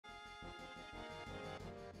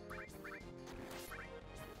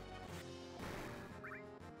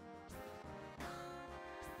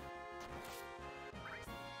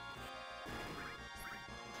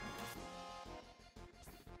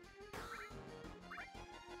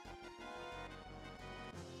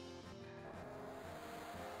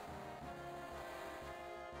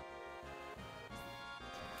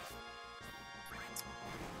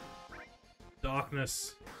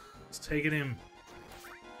darkness. It's taking him.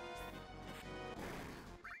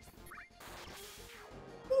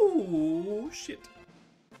 Ooh, shit.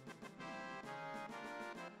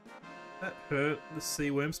 That hurt the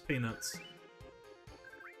sea worm's peanuts.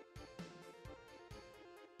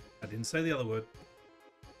 I didn't say the other word.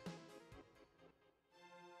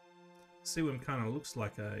 Sea worm kind of looks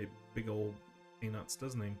like a big old peanuts,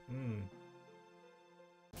 doesn't he? Hmm.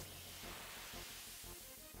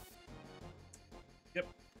 Yep.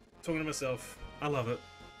 Talking to myself. I love it.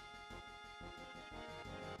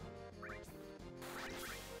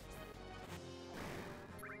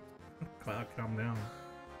 Cloud, calm down.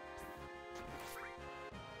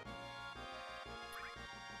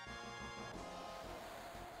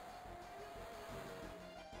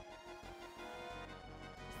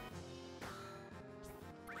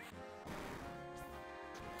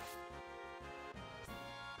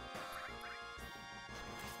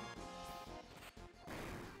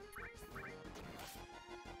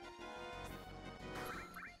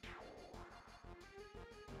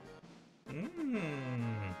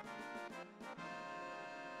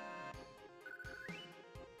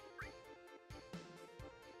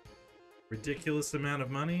 Ridiculous amount of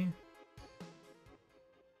money.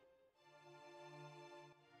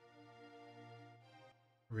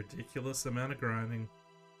 Ridiculous amount of grinding.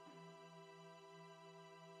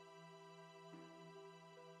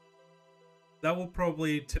 That will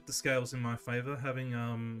probably tip the scales in my favor, having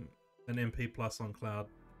an MP plus on Cloud.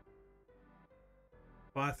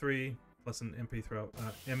 Fire 3 plus an MP throw,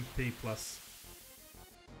 MP plus.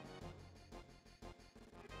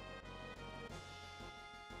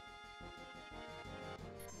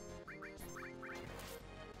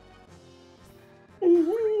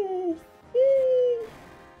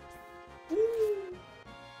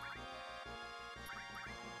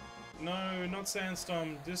 No, not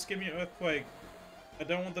Sandstorm. Just give me Earthquake. I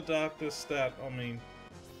don't want the Darkness stat on me.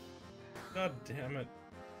 God damn it.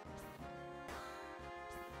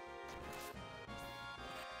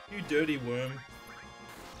 You dirty worm.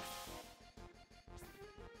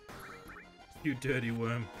 You dirty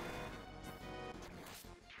worm.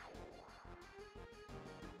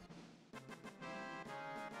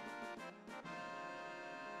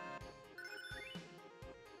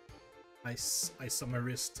 Ice on my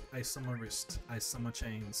wrist, ice on my wrist, ice on my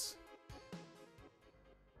chains.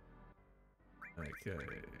 Okay.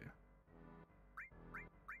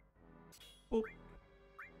 Boop.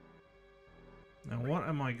 Now what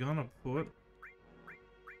am I gonna put?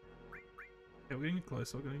 Okay, we're getting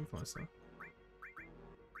closer, we're getting closer.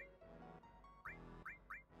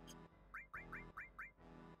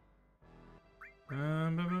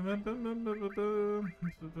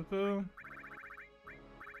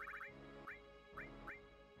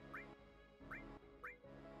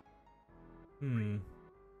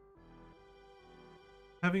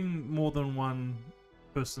 Having more than one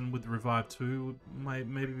person with Revive 2 might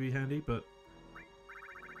maybe be handy, but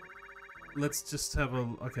let's just have a...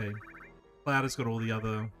 Okay. Cloud has got all the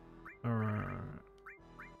other... Alright.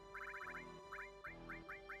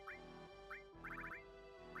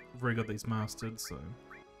 I've already got these mastered, so...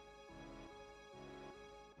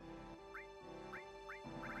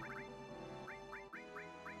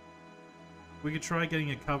 We could try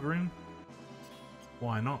getting a cover in.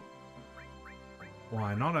 Why not?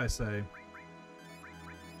 Why not, I say?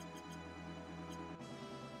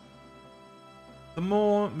 The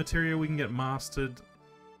more material we can get mastered,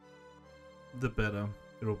 the better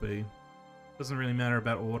it'll be. Doesn't really matter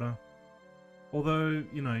about order. Although,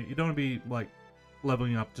 you know, you don't want to be, like,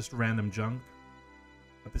 leveling up just random junk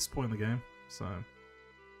at this point in the game, so...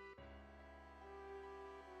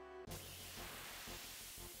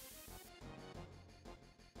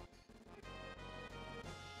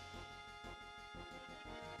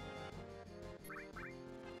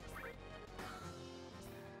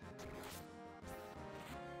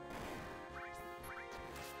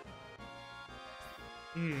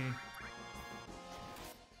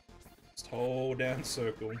 Just hold down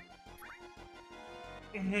circle.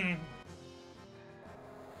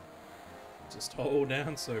 Just hold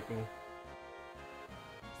down circle.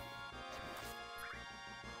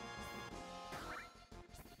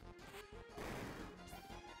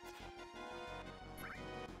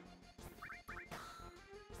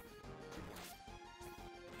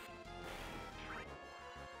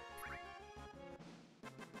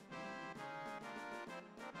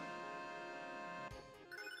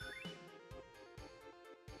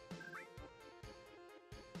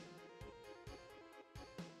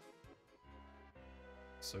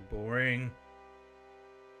 So boring.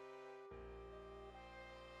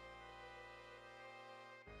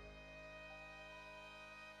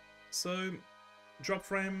 So drop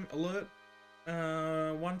frame alert,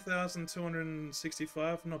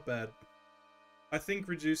 1265, not bad. I think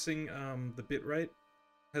reducing the bitrate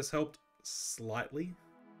has helped slightly.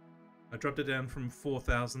 I dropped it down from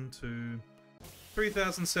 4000 to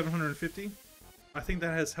 3750. I think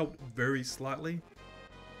that has helped very slightly.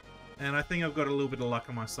 And I think I've got a little bit of luck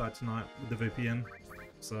on my side tonight with the VPN.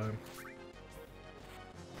 So,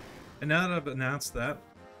 and now that I've announced that,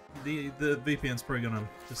 the VPN's probably gonna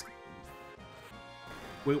just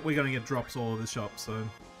we're gonna get drops all over the shop. So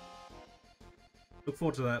look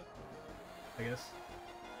forward to that, I guess.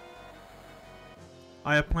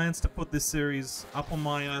 I have plans to put this series up on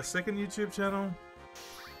my second YouTube channel,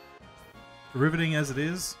 riveting as it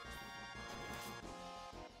is.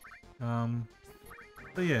 But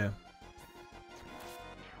yeah,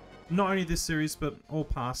 not only this series, but all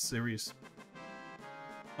past series.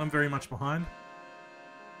 I'm very much behind,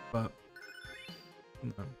 but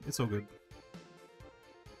no, it's all good.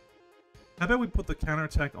 How about we put the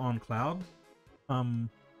counterattack on Cloud? Because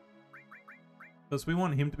we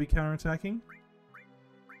want him to be counterattacking.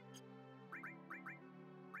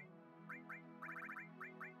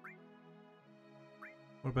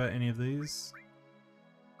 What about any of these?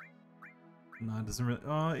 No, it doesn't really...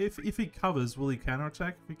 if he covers, will he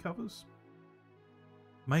counterattack if he covers?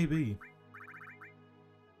 Maybe.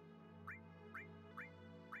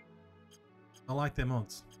 I like their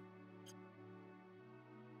mods.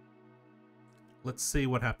 Let's see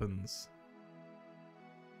what happens.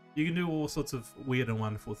 You can do all sorts of weird and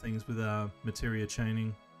wonderful things with materia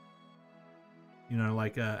chaining. You know,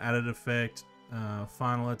 like added effect,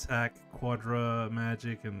 final attack, quadra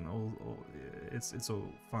magic, and all it's all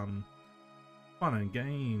fun and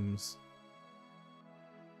games.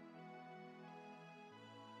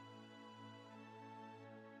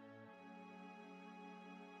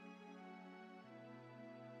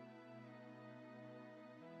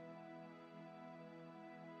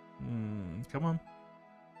 Come on.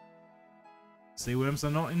 Sea worms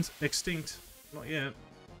are not extinct. Not yet.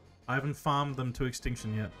 I haven't farmed them to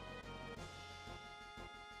extinction yet.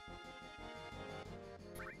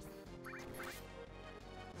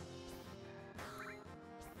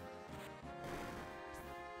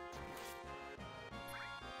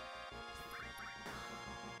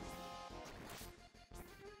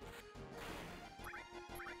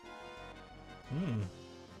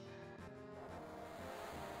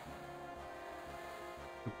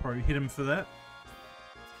 We'll probably hit him for that.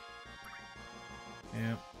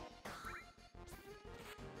 Yeah.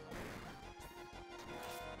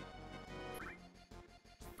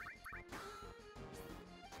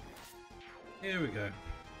 Here we go.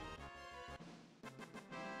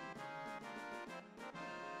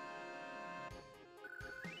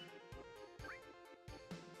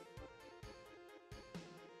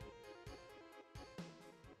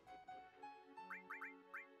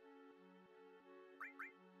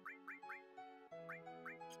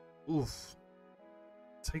 Oof.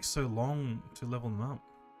 It takes so long to level them up.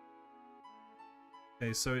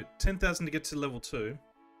 Okay, so 10,000 to get to level 2.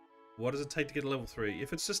 What does it take to get to level 3?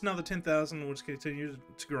 If it's just another 10,000, we'll just continue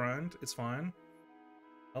to grind. It's fine.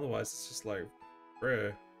 Otherwise, it's just like,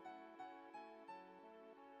 bruh.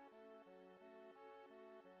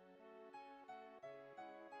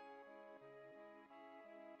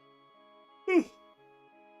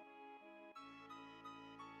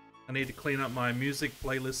 I need to clean up my music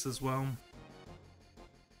playlist as well.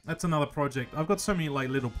 That's another project. I've got so many like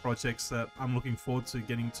little projects that I'm looking forward to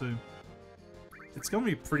getting to. It's gonna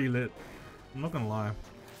be pretty lit. I'm not gonna lie.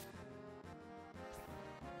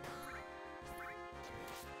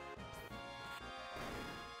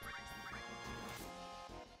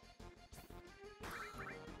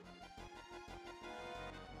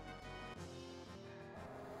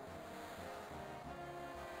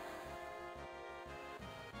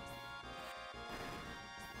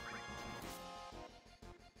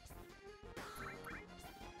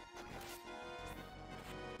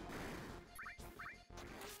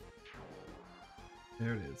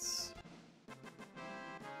 There it is.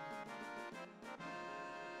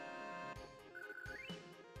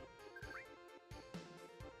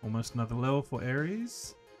 Almost another level for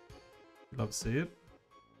Ares. Love to see it.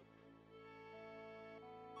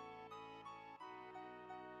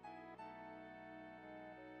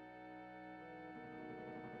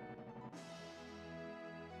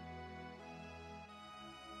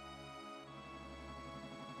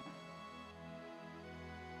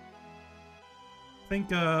 I think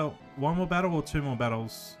one more battle or two more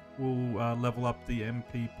battles will level up the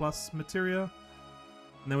MP plus materia,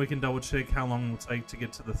 and then we can double check how long it will take to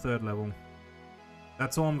get to the 3rd level.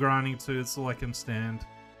 That's all I'm grinding to, it's all I can stand.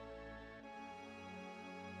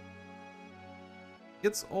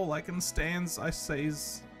 It's all I can stand, I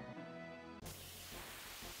says.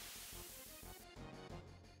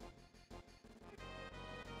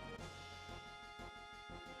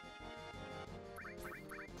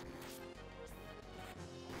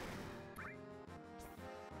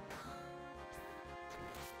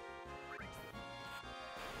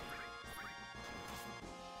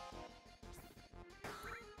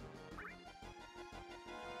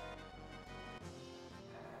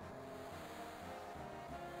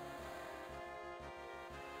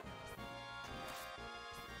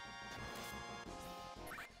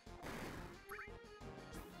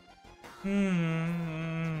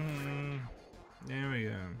 There we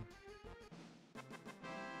go.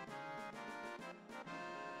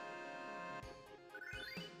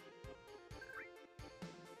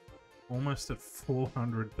 Almost at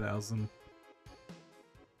 400,000.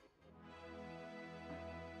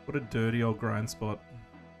 What a dirty old grind spot.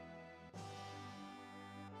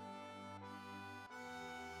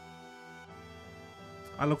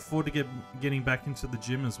 I look forward to getting back into the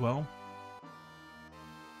gym as well.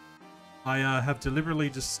 I have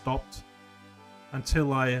deliberately just stopped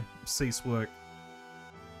until I cease work.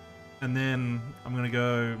 And then I'm going to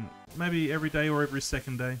go maybe every day or every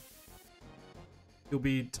second day. It'll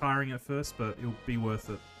be tiring at first, but it'll be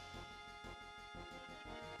worth it.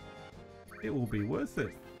 It will be worth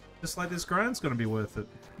it. Just like this grind's going to be worth it.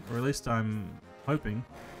 Or at least I'm hoping.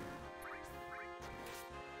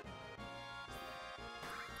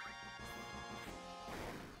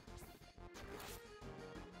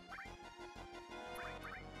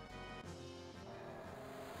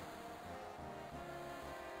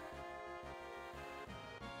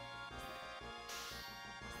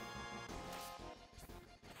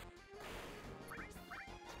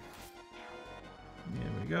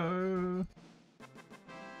 There we go.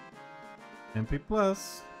 MP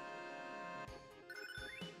plus.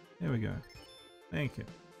 There we go. Thank you.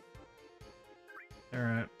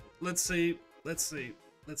 Alright. Let's see. Let's see.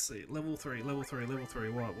 Let's see. Level 3, level 3, level 3.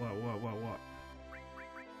 What?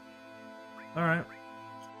 Alright.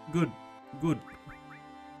 Good. Good.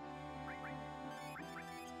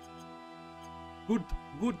 Good.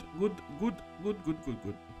 Good. Good. Good. Good. Good. Good.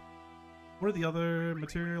 Good. What are the other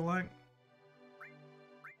material like?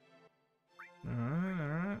 Alright,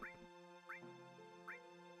 alright.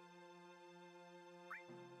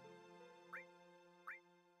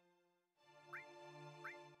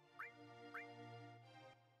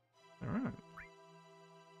 Alright.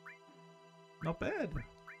 Not bad.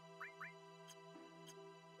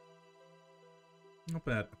 Not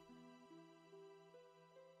bad.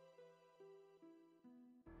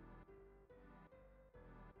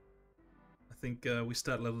 I think we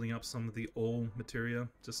start leveling up some of the all materia,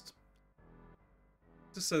 just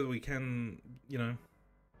so that we can, you know,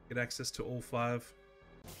 get access to all 5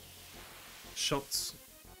 shots.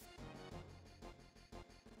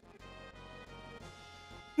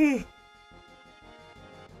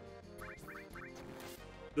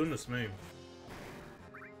 Goodness me.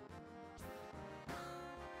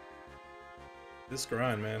 This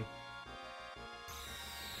grind, man.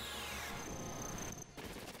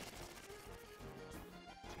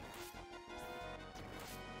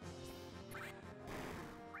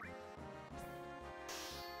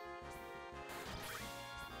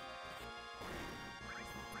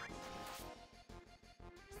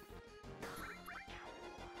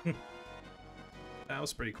 That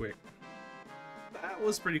was pretty quick. That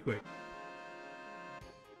was pretty quick.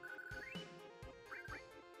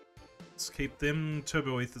 Let's keep them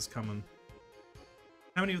turbo ethers coming.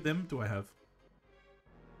 How many of them do I have?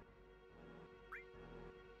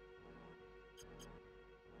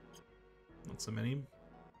 Not so many.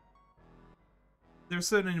 There are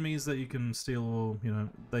certain enemies that you can steal, or, you know,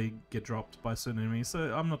 they get dropped by certain enemies, so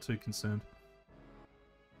I'm not too concerned.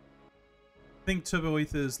 I think Turbo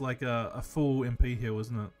Ether is like a full MP heal,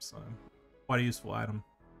 isn't it? So, quite a useful item.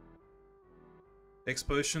 X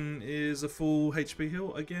Potion is a full HP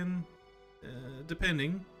heal, again,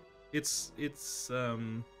 depending. It's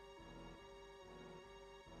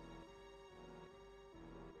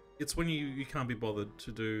when you can't be bothered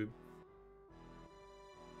to do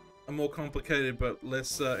a more complicated but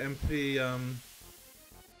less MP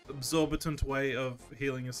absorbitant way of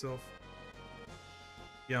healing yourself.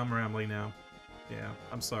 Yeah, I'm rambling now. Yeah,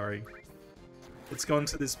 I'm sorry. It's gone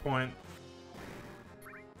to this point.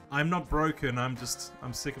 I'm not broken, I'm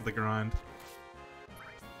sick of the grind.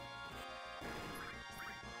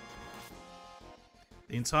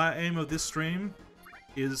 The entire aim of this stream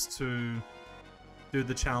is to do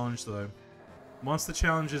the challenge, though. Once the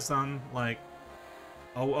challenge is done, like,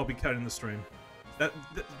 I'll be cutting the stream.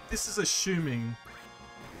 This is assuming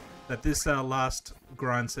that this last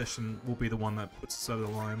grind session will be the one that puts us over the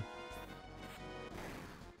line.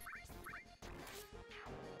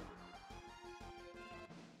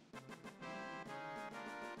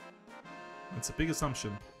 It's a big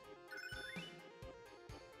assumption.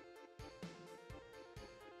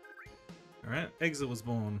 Alright, Exit was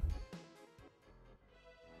born.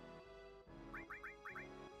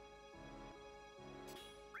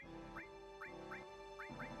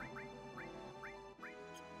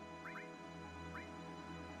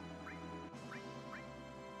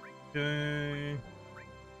 Okay.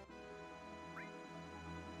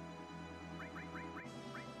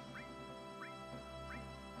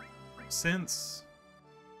 Since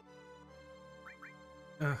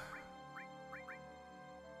I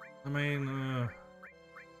mean,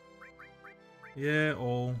 yeah,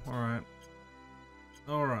 all right.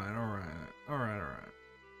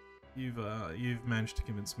 You've managed to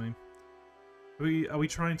convince me. Are we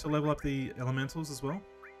trying to level up the elementals as well?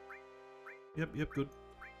 Yep, good.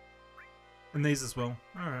 And these as well.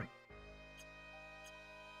 Alright.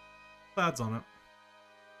 Cloud's on it.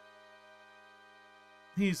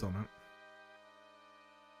 He's on it.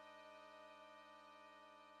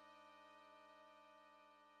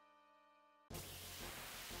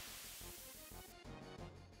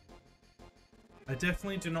 I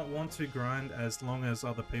definitely do not want to grind as long as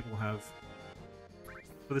other people have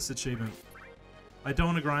for this achievement. I don't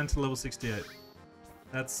want to grind to level 68.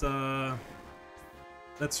 That's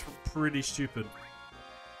pretty stupid.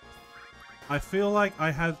 I feel like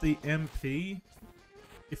I have the MP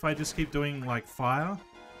if I just keep doing like fire,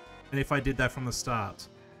 and if I did that from the start.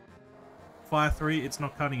 Fire 3, it's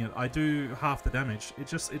not cutting it. I do half the damage.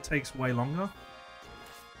 It takes way longer.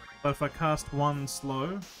 But if I cast one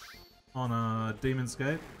slow on a Demon's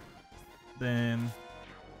Gate, then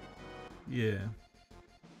yeah.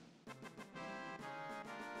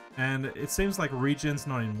 And it seems like regen's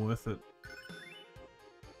not even worth it.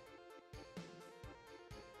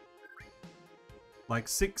 Like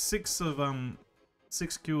six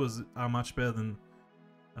cures are much better than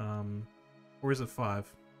or is it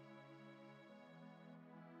 5?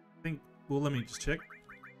 I think, well, let me just check.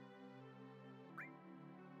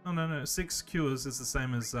 Oh no, 6 cures is the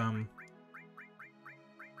same as 1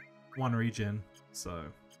 regen, so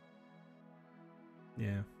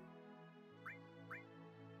yeah.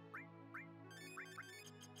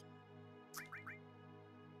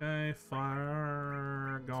 Okay,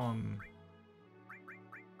 fire gone.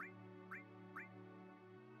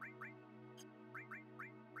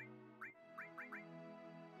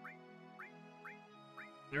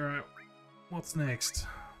 Alright, what's next?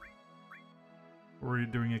 We're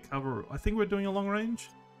doing a cover. I think we're doing a long range?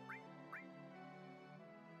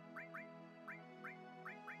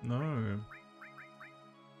 No.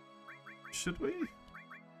 Should we?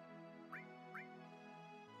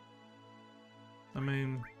 I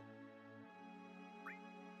mean...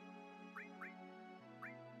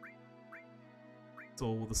 it's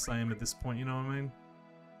all the same at this point, you know what I mean?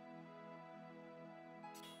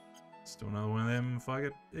 Let's do another one of them, fuck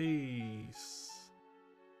it. Ace.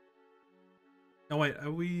 Oh wait,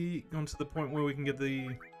 are we gone to the point where we can get the...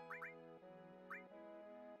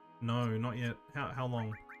 No, not yet. How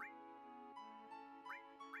long?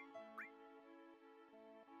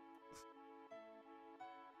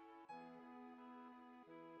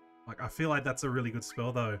 Like, I feel like that's a really good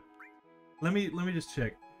spell though. Let me just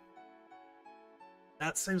check.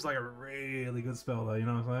 That seems like a really good spell though, you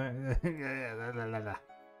know what I'm saying? Yeah.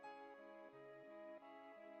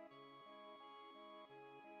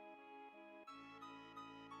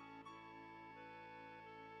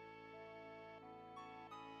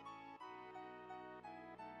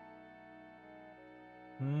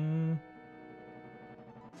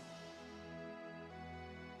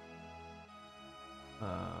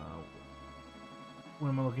 What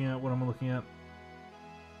am I looking at? What am I looking at?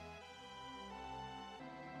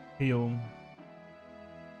 Heal.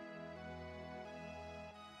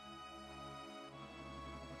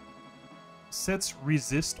 Sets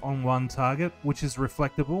resist on one target, which is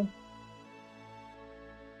reflectable.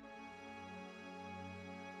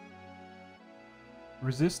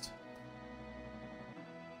 Resist.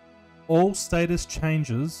 All status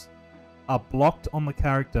changes are blocked on the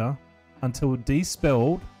character until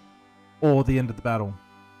dispelled or the end of the battle.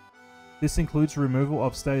 This includes removal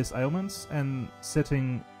of status ailments and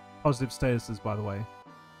setting positive statuses, by the way.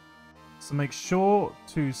 So make sure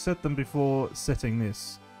to set them before setting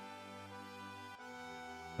this.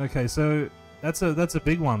 Okay, so that's a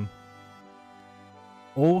big one.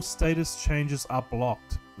 All status changes are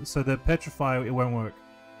blocked. So the petrify, it won't work.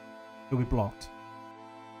 It'll be blocked.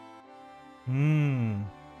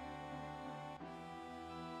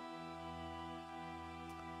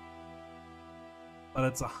 but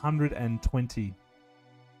it's 120.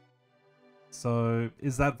 So,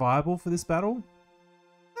 is that viable for this battle?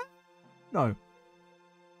 No.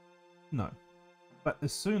 No. But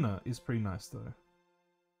Asuna is pretty nice, though.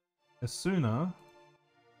 Asuna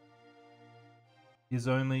is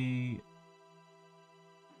only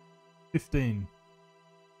 15.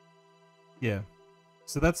 Yeah.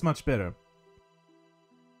 So that's much better.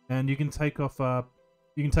 And you can take off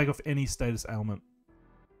any status ailment.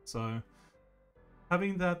 So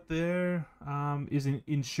having that there is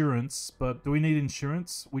insurance, but do we need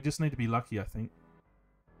insurance? We just need to be lucky, I think.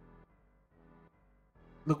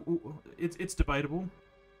 Look, it's debatable.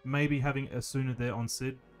 Maybe having Asuna there on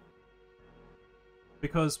Sid.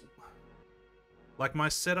 Because, like, my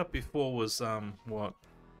setup before was, what?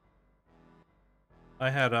 I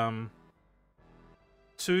had,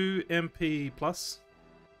 2 MP plus.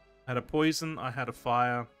 I had a poison, I had a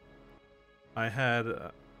fire. I had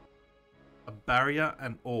a barrier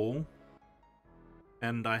and all.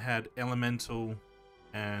 And I had elemental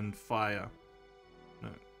and fire. No.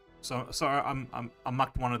 So sorry, I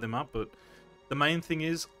mucked one of them up, but the main thing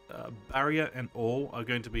is barrier and all are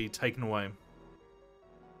going to be taken away.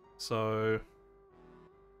 So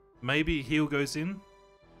maybe heal goes in,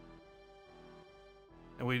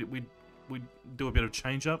 and we do a bit of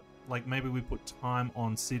change up. Like maybe we put time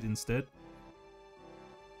on Sid instead.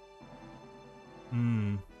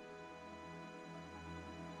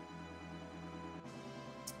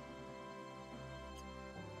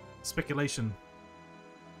 Speculation.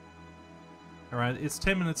 Alright, it's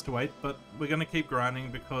 10 minutes to wait, but we're gonna keep grinding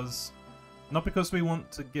because... Not because we want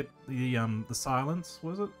to get the silence,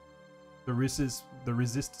 was it? The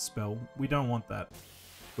resist spell. We don't want that.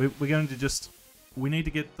 We're going to just... We need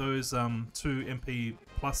to get those 2 MP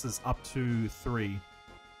pluses up to 3.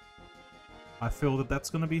 I feel that that's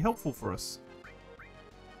going to be helpful for us.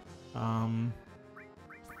 But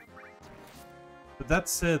that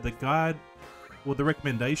said, the guide... Well, the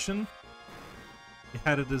recommendation... It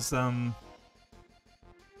had it as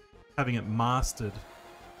having it mastered.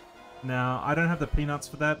 Now, I don't have the peanuts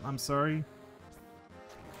for that, I'm sorry.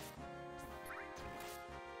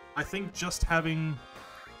 I think just having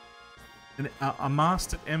a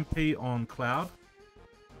mastered MP on Cloud,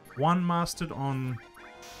 1 mastered on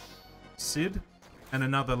Sid, and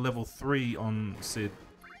another level 3 on Sid.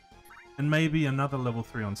 And maybe another level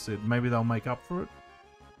 3 on Sid. Maybe they'll make up for it.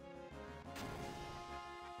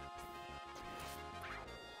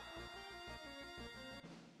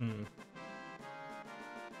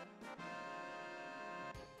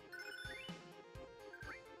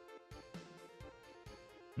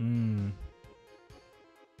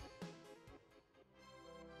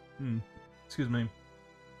 Excuse me.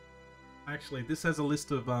 Actually, this has a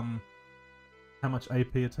list of how much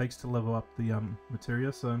AP it takes to level up the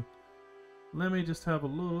materia, so let me just have a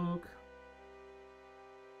look.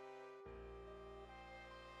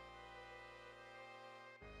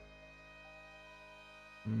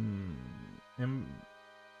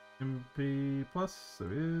 MP plus,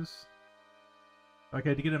 there is.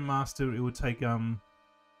 Okay, to get it mastered, it would take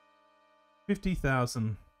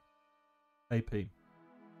 50,000 AP.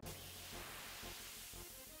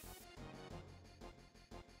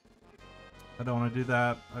 I don't want to do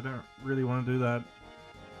that. I don't really want to do that.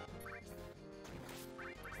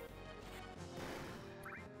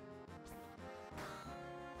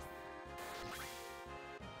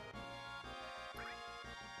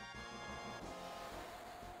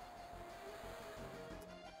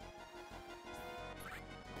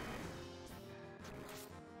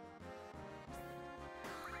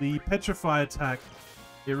 The Petrify attack,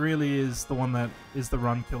 it really is the one that is the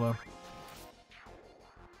run killer.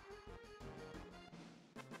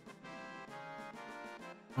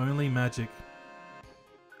 Only magic.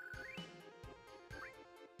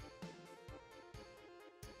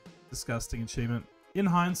 Disgusting achievement. In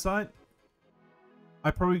hindsight, I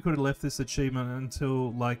probably could have left this achievement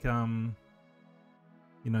until, like, you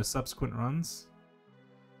know, subsequent runs.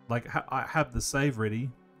 Like, I have the save ready,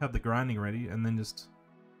 have the grinding ready, and then just...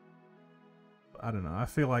 I don't know, I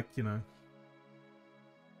feel like, you know...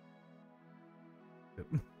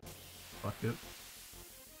 Fuck it.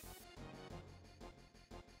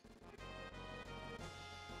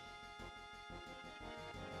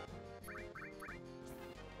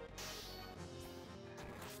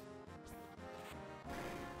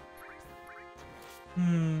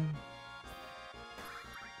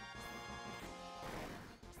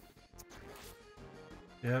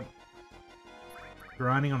 Yep.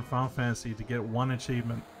 Grinding on Final Fantasy to get 1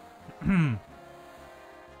 achievement.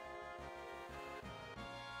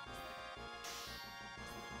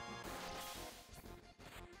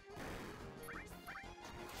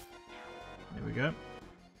 go.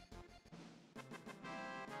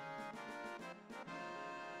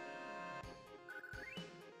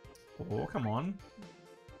 Oh, come on.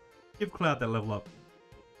 Give Cloud that level up.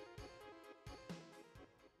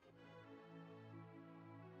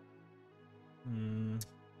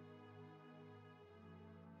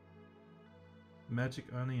 Magic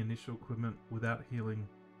only initial equipment without healing.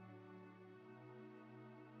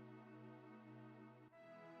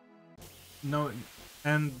 No,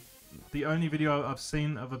 and the only video I've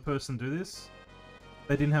seen of a person do this,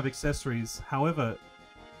 they didn't have accessories. However,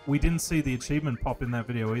 we didn't see the achievement pop in that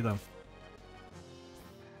video either.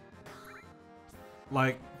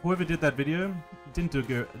 Like, whoever did that video didn't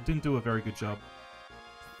do a very good job.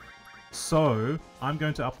 So, I'm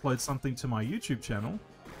going to upload something to my YouTube channel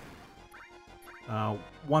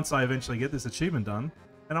once I eventually get this achievement done,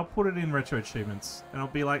 and I'll put it in Retro Achievements, and I'll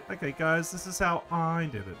be like, okay guys, this is how I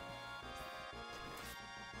did it.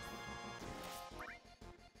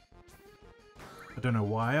 I don't know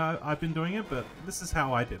why I've been doing it, but this is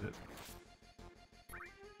how I did it.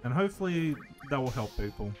 And hopefully that will help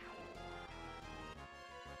people.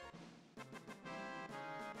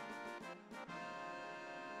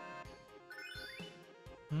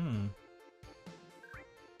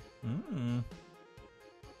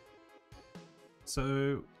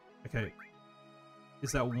 So, okay.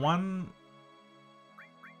 Is that one?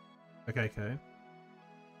 Okay.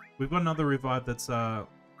 We've got another revive that's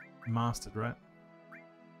mastered, right?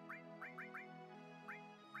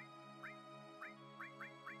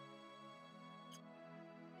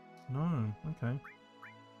 No, okay.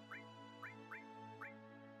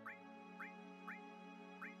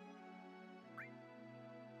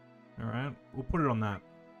 Alright, we'll put it on that.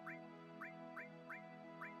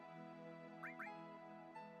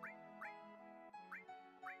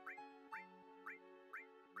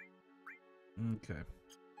 Okay.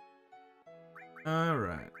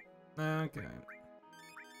 Alright. Okay.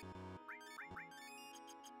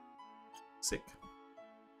 Sick.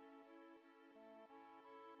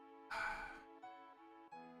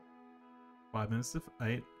 Five minutes to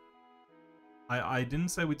 8. I didn't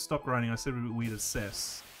say we'd stop grinding, I said we'd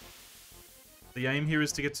assess. The aim here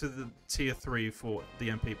is to get to the tier 3 for the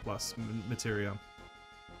MP plus materia.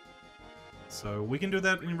 So we can do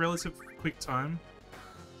that in relative quick time.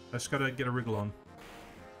 I just gotta get a wriggle on.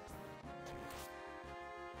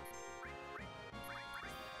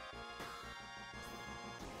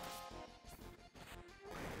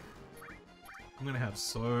 I'm gonna have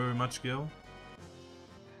so much gil.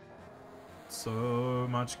 So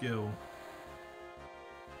much gil.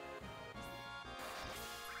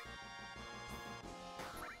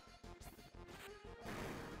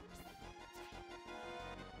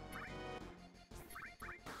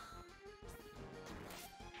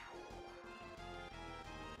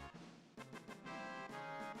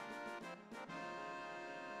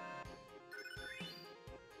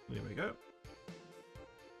 There we go.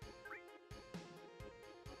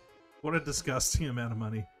 What a disgusting amount of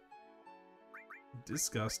money.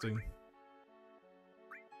 Disgusting.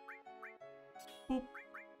 Boop.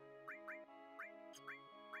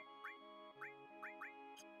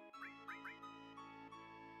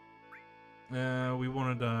 We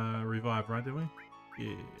wanted a revive, right, didn't we?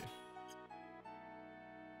 Yeah.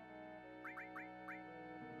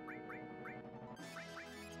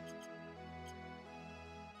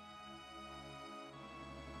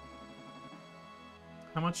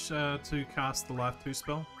 How much to cast the Life 2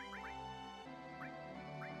 spell?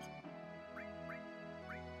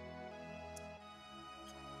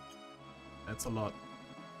 That's a lot.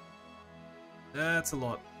 That's a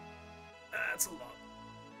lot. That's a lot.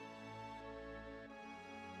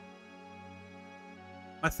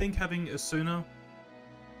 I think having Asuna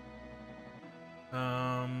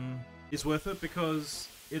is worth it because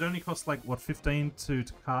it only costs like, what, 15 to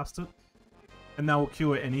cast it? And that will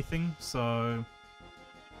cure anything, so...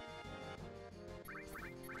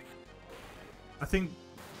 I think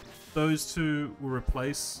those two will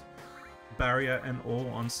replace Barrier and All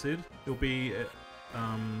on Sid. It'll be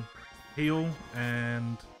heal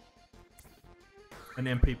and an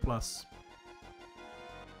MP plus.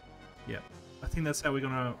 Yeah, I think that's how we're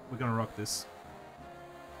gonna rock this.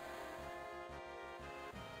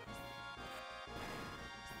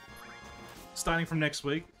 Starting from next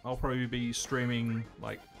week, I'll probably be streaming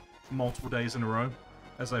like multiple days in a row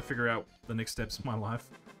as I figure out the next steps of my life.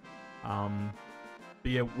 But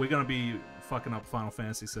yeah, we're gonna be fucking up Final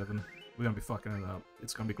Fantasy VII. We're gonna be fucking it up.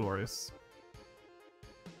 It's gonna be glorious.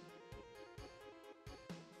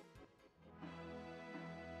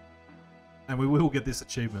 And we will get this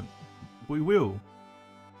achievement. We will.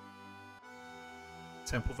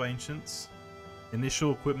 Temple of Ancients.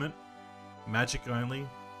 Initial equipment, magic only,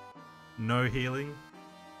 no healing.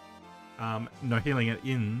 No healing at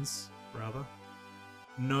inns, rather.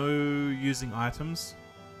 No using items.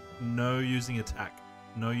 No using attack.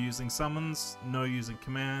 No using summons. No using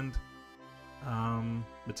command.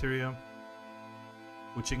 Materia.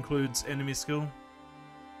 Which includes enemy skill.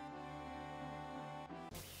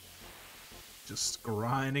 Just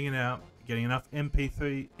grinding it out. Getting enough MP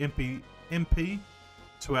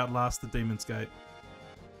to outlast the Demon's Gate.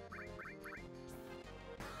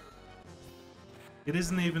 It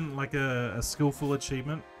isn't even like a skillful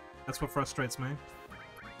achievement. That's what frustrates me.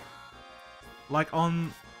 Like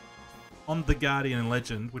on The Guardian and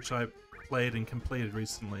Legend, which I played and completed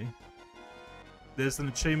recently, there's an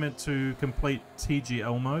achievement to complete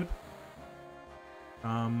TGL mode.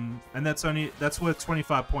 And that's worth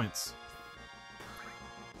 25 points.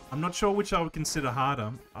 I'm not sure which I would consider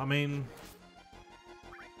harder. I mean,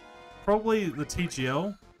 probably the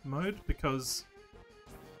TGL mode, because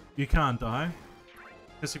you can't die.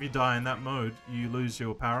 Because if you die in that mode, you lose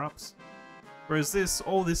your power-ups. Whereas this,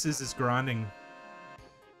 all this is grinding.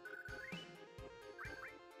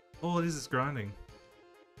 All it is grinding.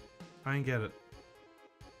 I don't get it.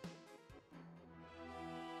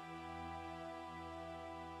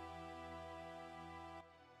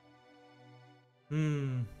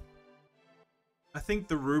 I think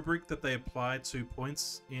the rubric that they apply to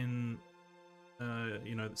points in,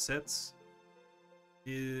 you know, the sets,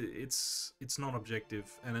 it's not objective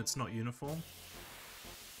and it's not uniform.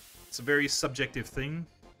 It's a very subjective thing,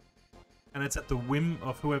 and it's at the whim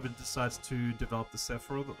of whoever decides to develop the set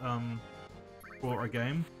for a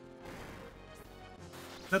game.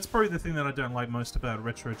 That's probably the thing that I don't like most about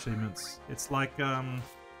retro achievements. It's like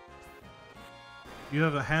you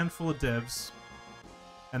have a handful of devs,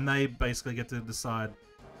 and they basically get to decide.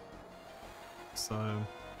 So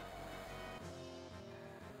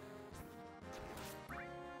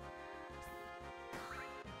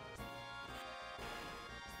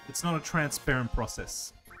it's not a transparent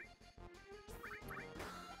process.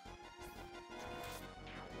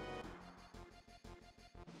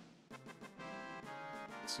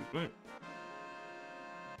 Super.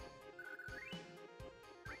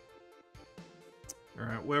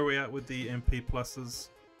 Alright, where are we at with the MP pluses?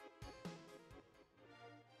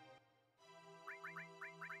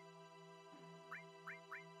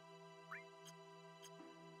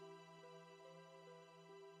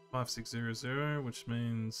 $5600, which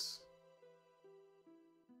means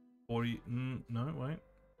 40. No, wait.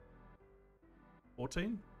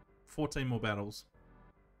 14? 14 more battles.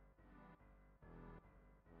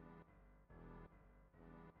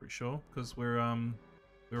 Pretty sure, because we're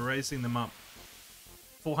raising them up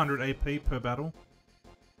 400 AP per battle,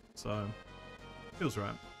 so feels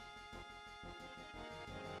right.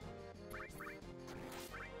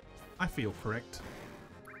 I feel correct.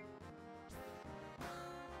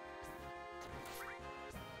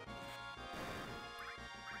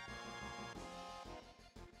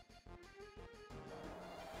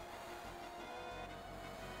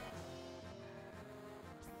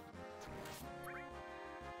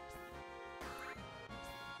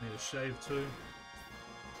 Need a shave too.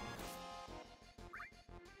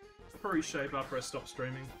 I'll probably shave after I stop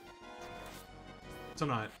streaming.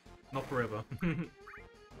 Tonight, not forever.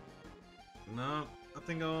 No, I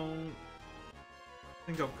think I'll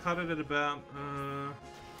cut it at about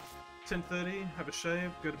 10:30. Have a shave,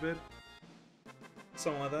 go to bed,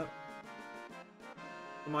 something like that.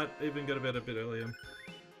 I might even go to bed a bit earlier.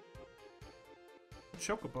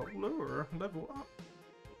 Chocobo lure level up.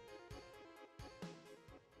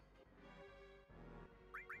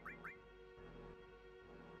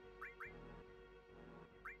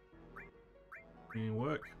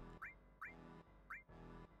 Work.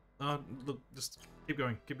 Look, just keep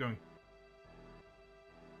going, keep going.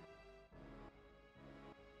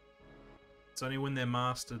 It's only when they're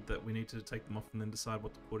mastered that we need to take them off and then decide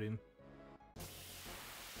what to put in.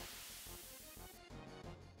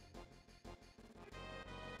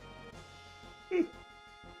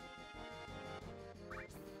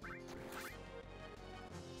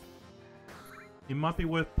 It might be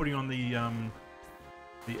worth putting on the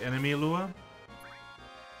enemy lure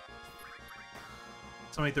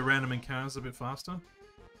to make the random encounters a bit faster.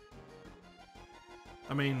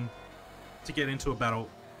 I mean, to get into a battle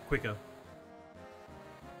quicker.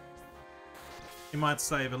 It might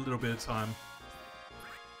save a little bit of time.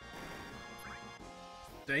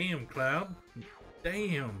 Damn, Cloud.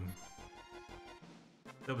 Damn.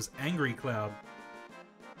 That was angry, Cloud.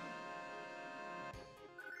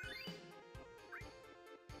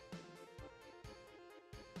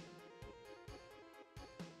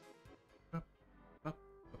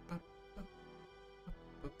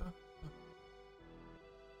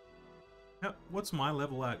 What's my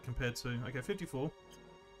level at compared to... Okay, 54.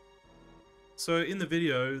 So in the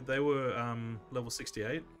video, they were level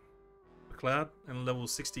 68 for Cloud and level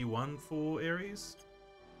 61 for Ares.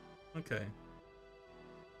 Okay.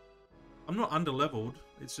 I'm not under-leveled.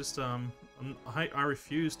 It's just I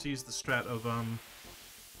refuse to use the strat of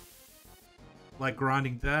like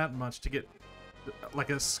grinding that much to get like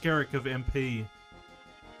a skerrick of MP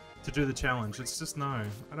to do the challenge. It's just no,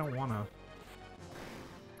 I don't wanna.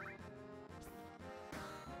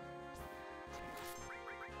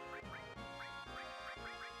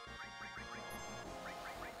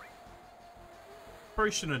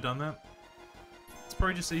 Probably shouldn't have done that. It's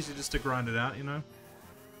probably just easier just to grind it out, you know?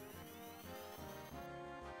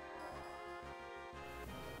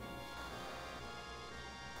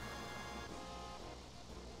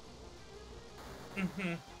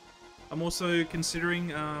 I'm also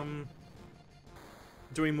considering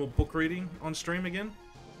doing more book reading on stream again.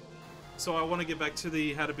 So I want to get back to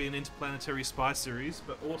the How to Be an Interplanetary Spy series,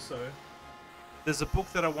 but also there's a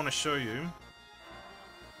book that I want to show you.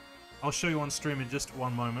 I'll show you on stream in just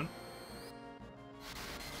one moment.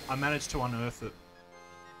 I managed to unearth it.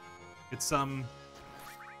 It's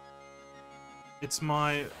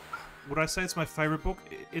my... Would I say it's my favorite book?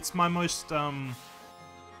 It's my most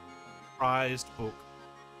prized book.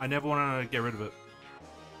 I never want to get rid of it.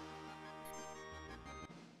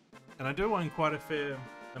 And I do own quite a fair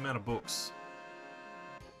amount of books.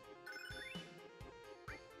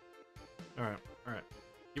 Alright, alright.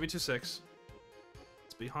 Give me 2 secs.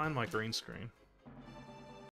 It's behind my green screen.